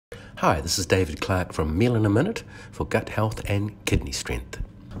Hi, this is David Clark from Meal in a Minute for gut health and kidney strength.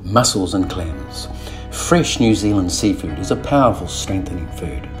 Mussels and clams. Fresh New Zealand seafood is a powerful strengthening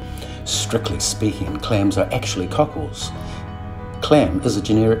food. Strictly speaking, clams are actually cockles. Clam is a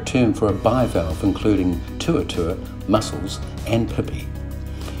generic term for a bivalve including tuatua, mussels and pipi.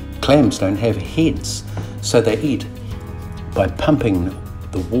 Clams don't have heads, so they eat by pumping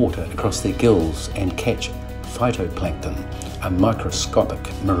the water across their gills and catch phytoplankton, a microscopic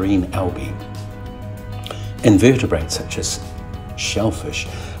marine algae. Invertebrates such as shellfish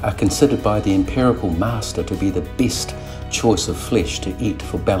are considered by the empirical master to be the best choice of flesh to eat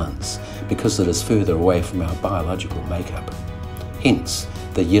for balance because it is further away from our biological makeup. Hence,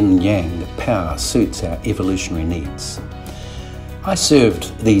 the yin-yang power suits our evolutionary needs. I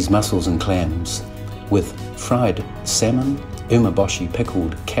served these mussels and clams with fried salmon, umeboshi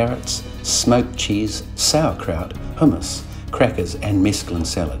pickled carrots, smoked cheese, sauerkraut, hummus, crackers and mesclun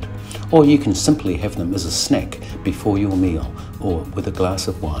salad. Or you can simply have them as a snack before your meal or with a glass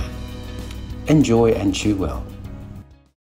of wine. Enjoy and chew well.